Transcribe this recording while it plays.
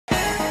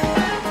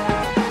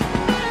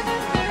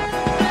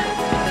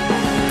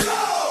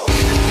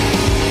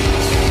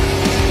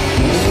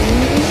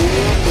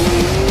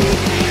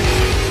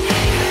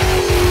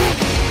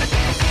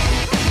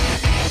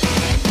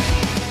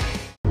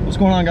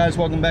going on, guys?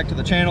 Welcome back to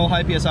the channel,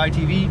 High PSI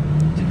TV.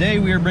 Today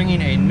we are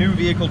bringing a new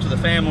vehicle to the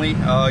family.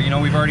 You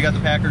know, we've already got the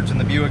Packards and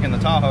the Buick and the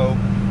Tahoe,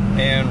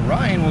 and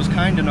Ryan was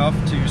kind enough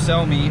to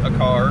sell me a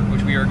car,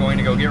 which we are going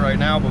to go get right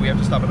now, but we have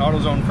to stop at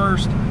AutoZone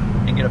first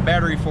and get a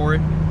battery for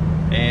it.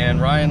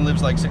 And Ryan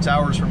lives like 6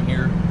 hours from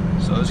here,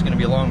 so this is going to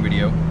be a long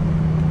video.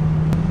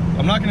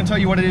 I'm not going to tell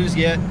you what it is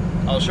yet.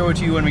 I'll show it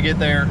to you when we get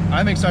there.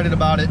 I'm excited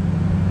about it.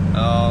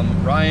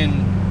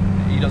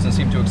 Ryan, he doesn't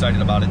seem too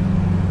excited about it.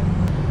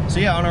 So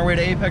yeah, on our way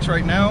to Apex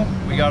right now.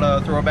 We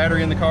gotta throw a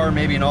battery in the car,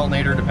 maybe an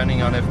alternator,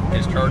 depending on if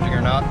it's charging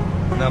or not.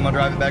 And then I'm gonna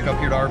drive it back up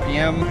here to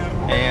RPM,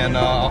 and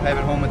I'll have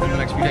it home within the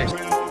next few days.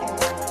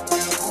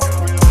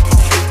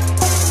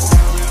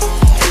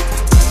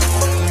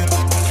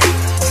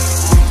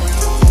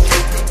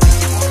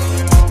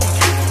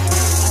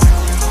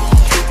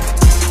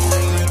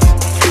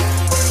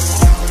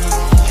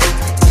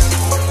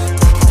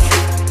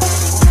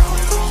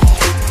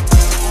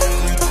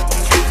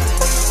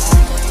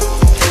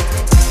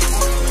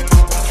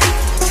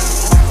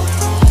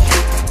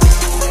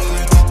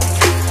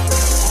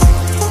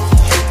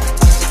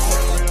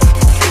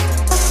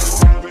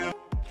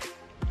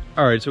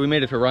 All right, so we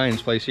made it to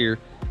Ryan's place here,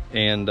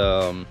 and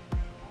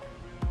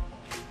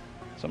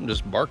something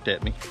just barked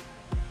at me.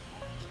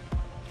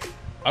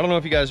 I don't know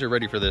if you guys are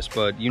ready for this,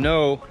 but you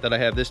know that I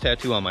have this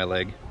tattoo on my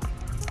leg.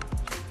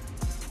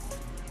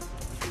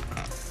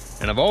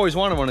 And I've always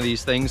wanted one of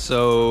these things,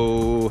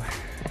 so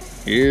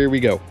here we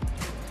go.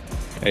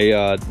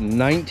 A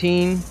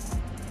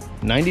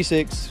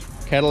 1996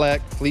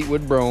 Cadillac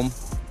Fleetwood Brougham,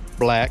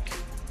 black,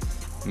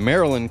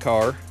 Maryland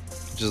car,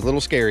 which is a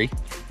little scary.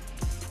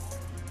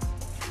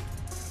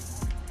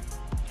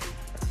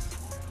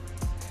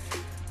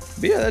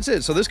 But yeah, that's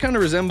it. So this kind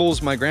of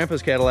resembles my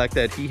grandpa's Cadillac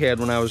that he had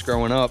when I was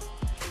growing up.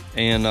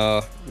 And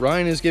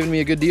Ryan has given me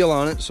a good deal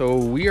on it. So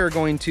we are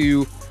going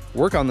to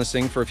work on this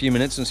thing for a few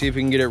minutes and see if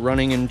we can get it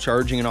running and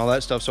charging and all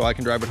that stuff so I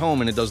can drive it home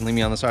and it doesn't leave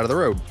me on the side of the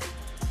road.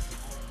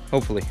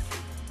 Hopefully.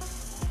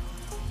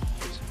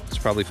 It's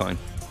probably fine.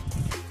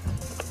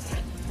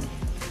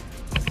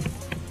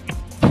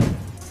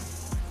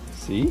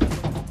 See?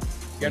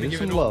 Gotta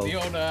give it the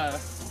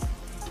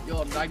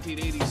old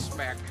 1980s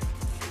smack.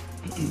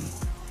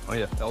 Oh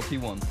yeah,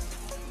 LT1.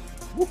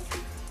 Woo.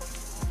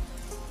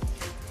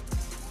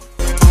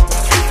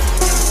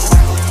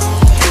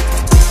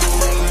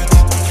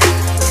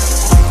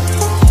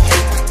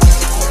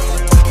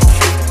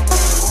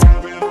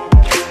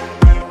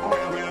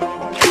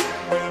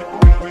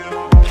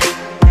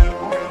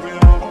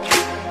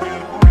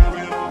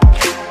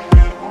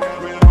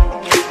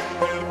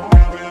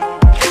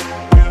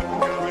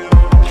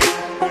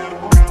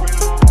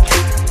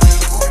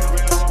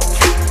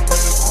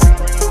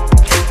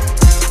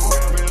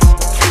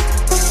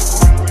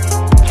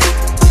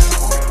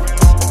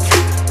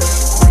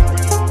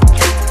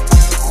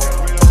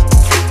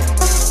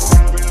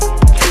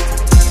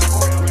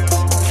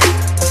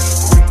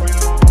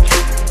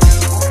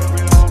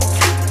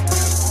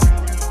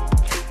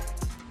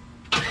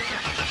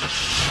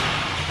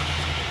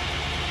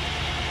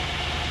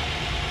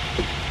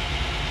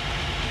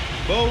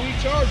 Bo, we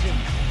charging.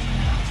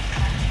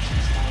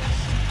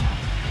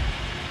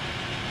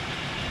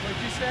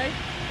 What'd you say?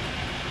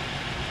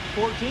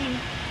 14.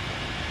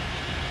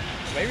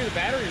 Maybe the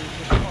battery was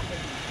just off.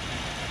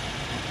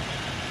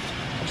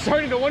 I'm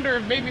starting to wonder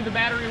if maybe the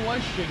battery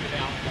was shitting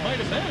out. It might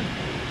have been.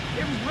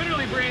 It was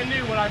literally brand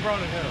new when I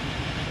brought it home.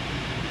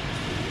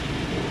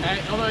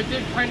 Although I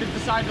did kind of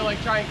decide to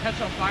like try and catch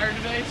on fire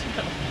today,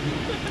 so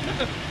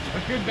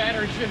a good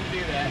battery shouldn't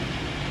do that.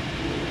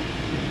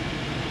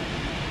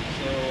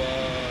 So,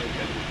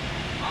 yeah.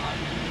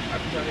 I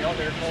can turn the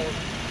alternator cold.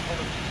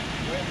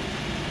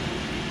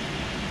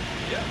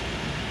 Yeah.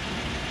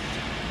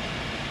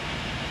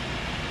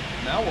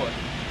 Now what?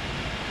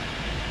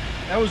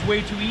 That was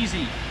way too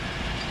easy.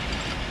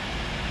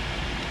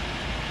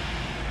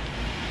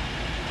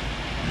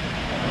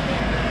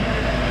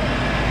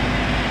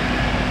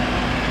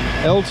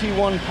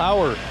 LT1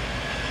 power.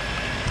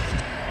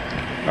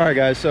 All right,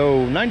 guys,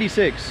 so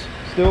 96,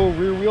 still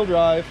rear wheel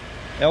drive.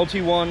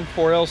 LT1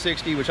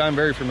 4L60, which I'm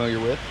very familiar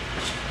with.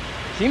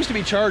 Seems to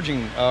be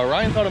charging.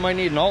 Ryan thought it might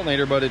need an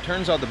alternator, but it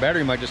turns out the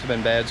battery might just have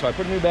been bad. So I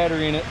put a new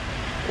battery in it,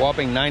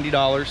 whopping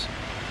 $90.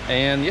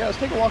 And yeah, let's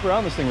take a walk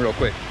around this thing real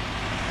quick.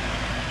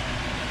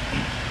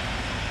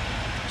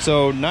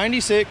 So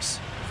 96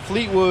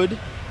 Fleetwood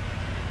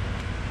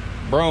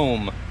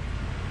Brougham.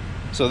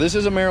 So this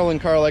is a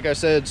Maryland car, like I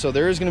said, so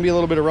there is going to be a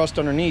little bit of rust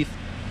underneath.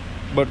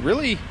 But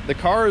really, the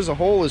car as a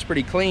whole is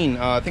pretty clean.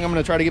 I think I'm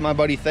going to try to get my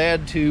buddy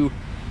Thad to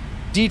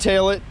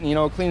detail it, you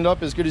know, clean it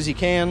up as good as he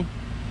can.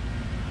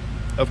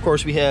 Of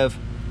course, we have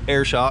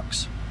air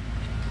shocks,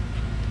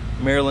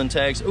 Maryland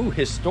tags. Ooh,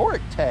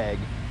 historic tag.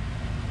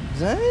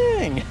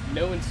 Dang.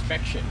 No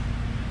inspection.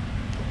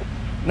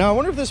 Now, I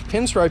wonder if this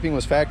pinstriping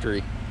was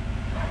factory,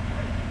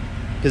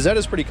 because that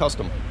is pretty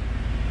custom.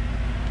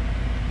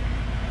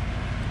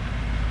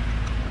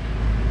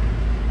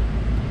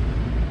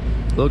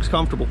 Looks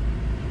comfortable.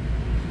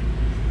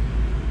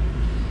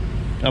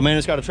 Oh man,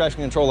 it's got a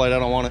traction control light. I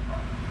don't want it.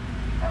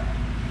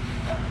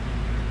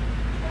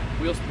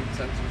 Wheel speed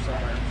sensor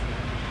somewhere.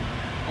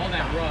 All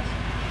that rust.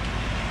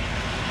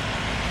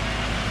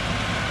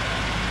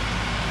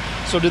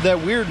 So did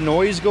that weird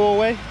noise go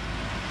away?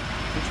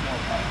 Which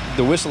one?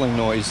 The whistling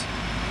noise.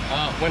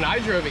 When I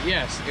drove it,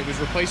 yes. It was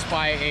replaced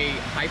by a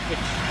high-pitched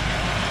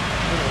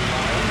little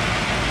whine.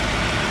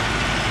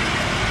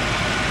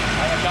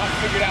 I have not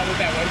figured out what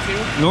that went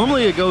to.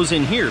 Normally it goes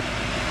in here.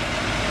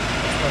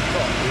 That's what I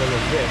thought. A little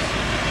this.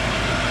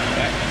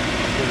 That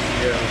is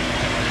zero.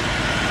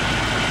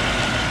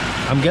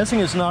 I'm guessing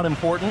it's not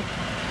important. We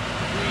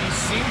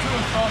seem to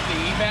have thought the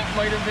evap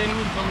might have been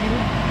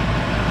deleted.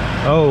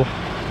 Oh,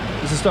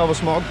 does it still have a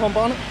smog pump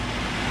on it?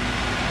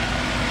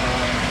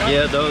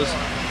 Yeah, it does.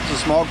 It's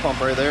a smog pump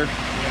right there. Yeah.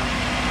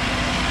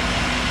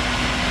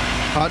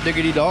 Hot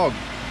diggity dog.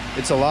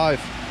 It's alive.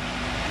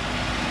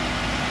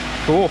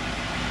 Cool.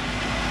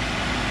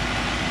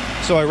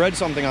 So I read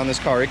something on this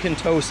car. It can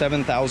tow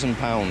 7,000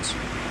 pounds.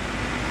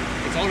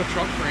 It's on a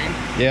truck frame.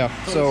 Yeah.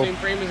 It's on So the same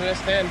frame as an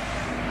S10.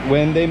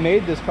 when they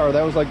made this car,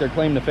 that was like their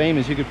claim to fame,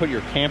 is you could put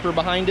your camper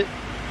behind it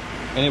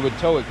and it would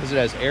tow it because it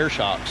has air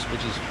shocks,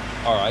 which is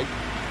all right.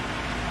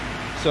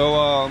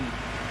 So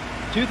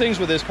two things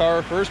with this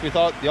car. First, we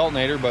thought the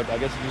alternator, but I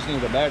guess it just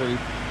needed a battery.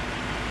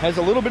 Has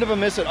a little bit of a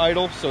miss at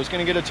idle, so it's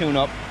going to get a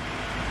tune-up.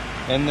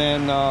 And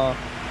then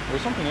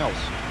there's something else.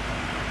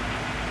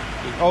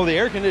 Oh, the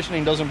air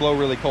conditioning doesn't blow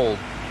really cold,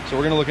 so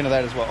we're going to look into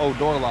that as well. Oh,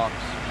 door locks.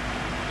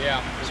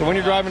 Yeah. So when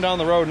you're driving down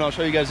the road, and I'll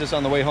show you guys this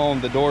on the way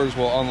home, the doors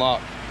will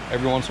unlock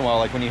every once in a while,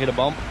 like when you hit a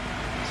bump.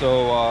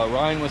 So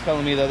Ryan was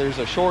telling me that there's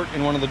a short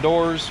in one of the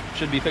doors.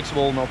 Should be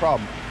fixable, no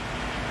problem.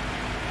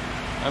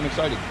 I'm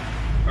excited.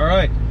 All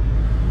right,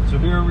 so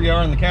here we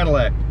are in the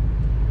Cadillac,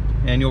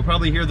 and you'll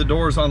probably hear the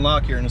doors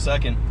unlock here in a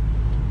second.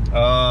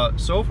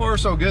 So far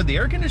so good. The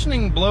air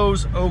conditioning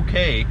blows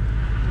okay.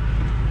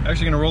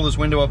 Actually gonna roll this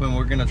window up and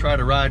we're gonna try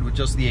to ride with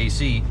just the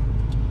AC.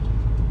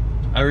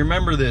 I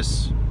remember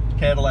this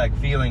Cadillac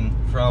feeling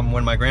from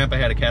when my grandpa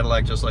had a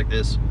Cadillac just like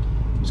this.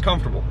 It was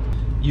comfortable.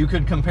 You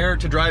could compare it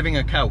to driving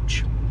a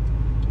couch.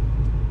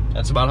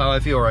 That's about how I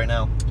feel right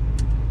now.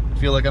 I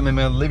feel like I'm in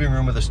my living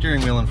room with a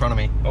steering wheel in front of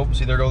me. Oh,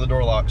 see, there go the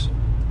door locks.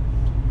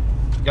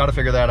 Got to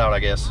figure that out, I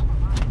guess.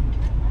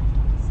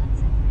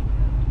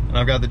 And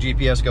I've got the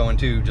GPS going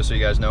too, just so you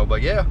guys know.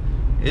 But yeah,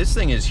 this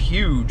thing is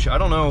huge. I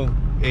don't know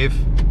if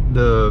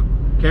the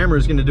camera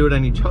is going to do it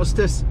any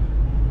justice,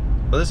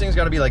 but this thing's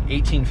got to be like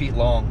 18 feet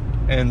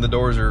long, and the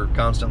doors are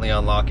constantly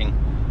unlocking,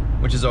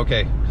 which is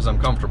okay because I'm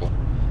comfortable.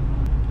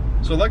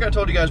 So like I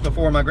told you guys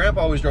before, my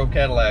grandpa always drove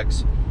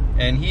Cadillacs,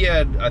 and he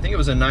had, I think it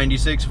was a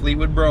 96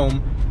 Fleetwood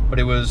Brougham, but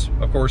it was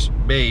of course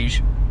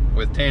beige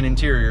with tan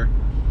interior.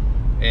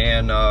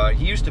 And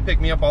he used to pick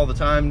me up all the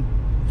time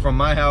from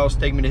my house,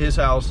 take me to his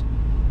house,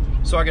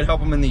 so I could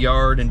help him in the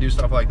yard and do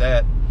stuff like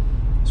that.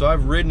 So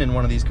I've ridden in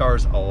one of these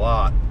cars a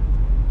lot.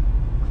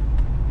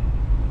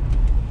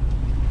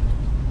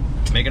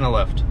 Making a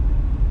left.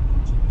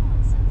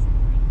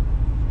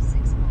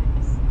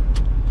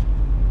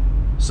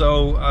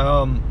 So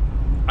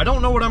I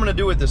don't know what I'm gonna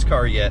do with this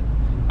car yet.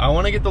 I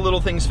wanna get the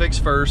little things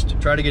fixed first,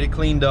 try to get it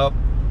cleaned up.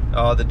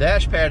 The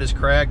dash pad is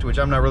cracked, which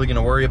I'm not really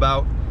gonna worry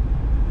about.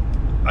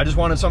 I just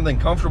wanted something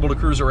comfortable to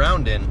cruise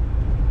around in.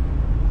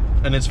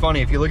 And it's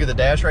funny, if you look at the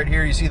dash right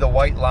here, you see the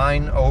white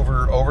line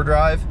over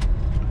overdrive.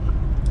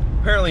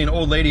 Apparently an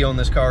old lady owned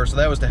this car, so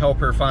that was to help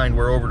her find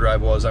where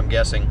overdrive was, I'm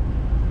guessing.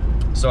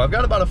 So I've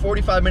got about a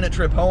 45-minute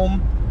trip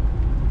home.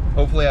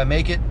 Hopefully I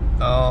make it.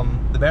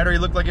 The battery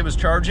looked like it was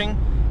charging,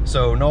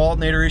 so no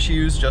alternator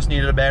issues, just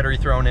needed a battery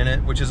thrown in it,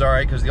 which is all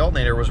right because the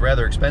alternator was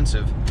rather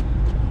expensive.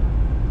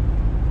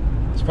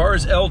 As far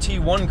as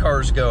LT1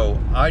 cars go,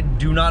 I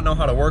do not know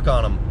how to work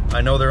on them. I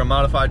know they're a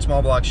modified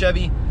small block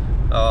Chevy.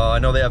 I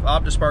know they have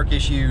OptiSpark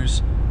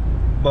issues,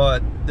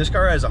 but this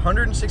car has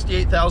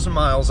 168,000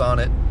 miles on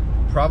it,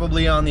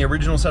 probably on the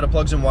original set of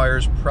plugs and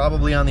wires,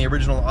 probably on the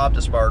original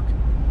OptiSpark.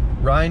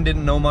 Ryan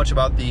didn't know much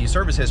about the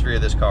service history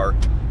of this car,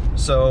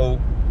 so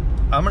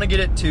I'm gonna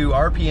get it to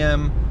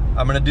RPM.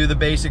 I'm gonna do the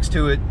basics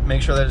to it,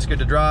 make sure that it's good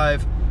to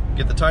drive,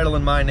 get the title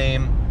in my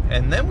name,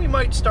 and then we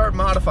might start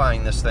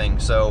modifying this thing.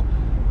 So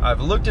I've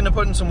looked into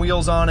putting some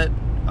wheels on it.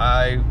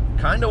 I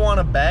kind of want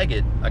to bag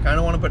it. I kind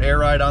of want to put air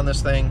ride on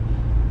this thing.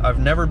 I've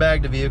never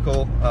bagged a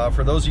vehicle.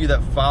 For those of you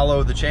that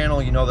follow the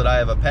channel, you know that I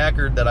have a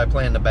Packard that I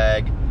plan to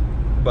bag,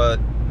 but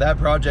that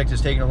project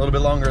is taking a little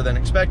bit longer than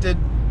expected.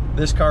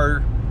 This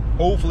car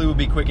hopefully will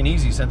be quick and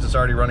easy since it's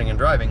already running and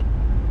driving.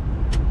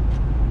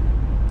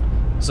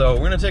 So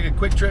we're gonna take a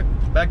quick trip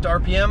back to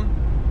RPM,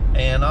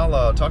 and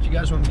I'll talk to you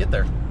guys when we get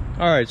there.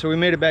 All right, so we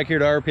made it back here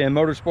to RPM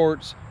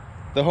Motorsports,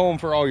 the home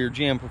for all your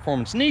GM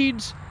performance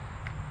needs.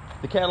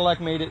 The Cadillac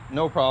made it,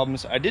 no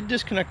problems. I did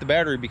disconnect the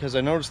battery because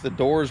I noticed the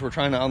doors were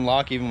trying to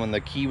unlock even when the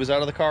key was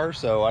out of the car,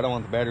 so I don't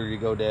want the battery to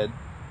go dead.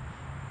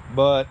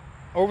 But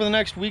over the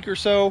next week or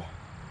so,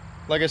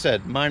 like I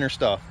said, minor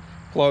stuff.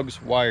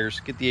 Plugs,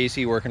 wires, get the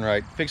AC working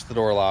right, fix the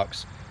door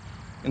locks,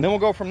 and then we'll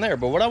go from there.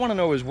 But what I want to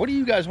know is, what do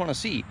you guys want to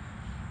see?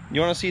 You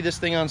want to see this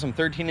thing on some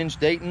 13-inch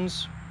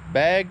Daytons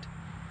bagged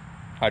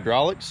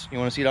hydraulics. You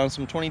want to see it on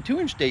some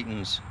 22-inch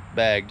Dayton's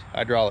bagged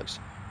hydraulics.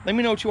 Let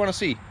me know what you want to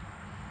see.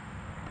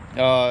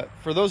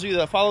 For those of you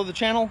that follow the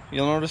channel,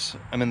 you'll notice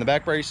I'm in the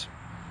back brace.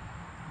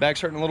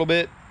 Back's hurting a little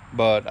bit,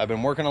 but I've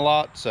been working a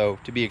lot, so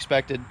to be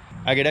expected.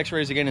 I get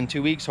x-rays again in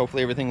 2 weeks.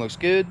 Hopefully everything looks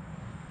good.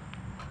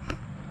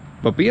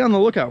 But be on the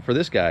lookout for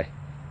this guy.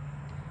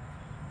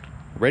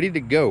 Ready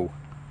to go.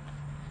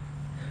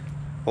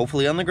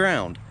 Hopefully on the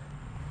ground.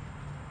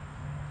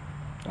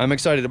 I'm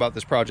excited about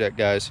this project,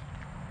 guys.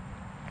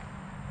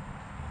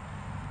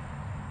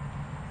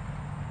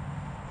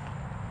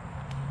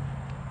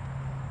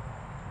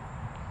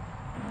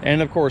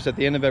 And of course, at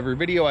the end of every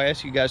video, I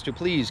ask you guys to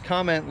please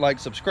comment, like,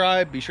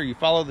 subscribe. Be sure you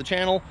follow the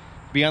channel.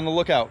 Be on the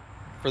lookout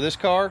for this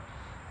car.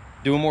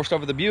 Doing more stuff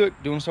with the Buick,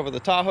 doing stuff with the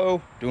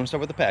Tahoe, doing stuff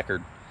with the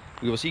Packard.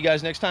 We will see you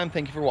guys next time.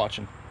 Thank you for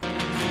watching.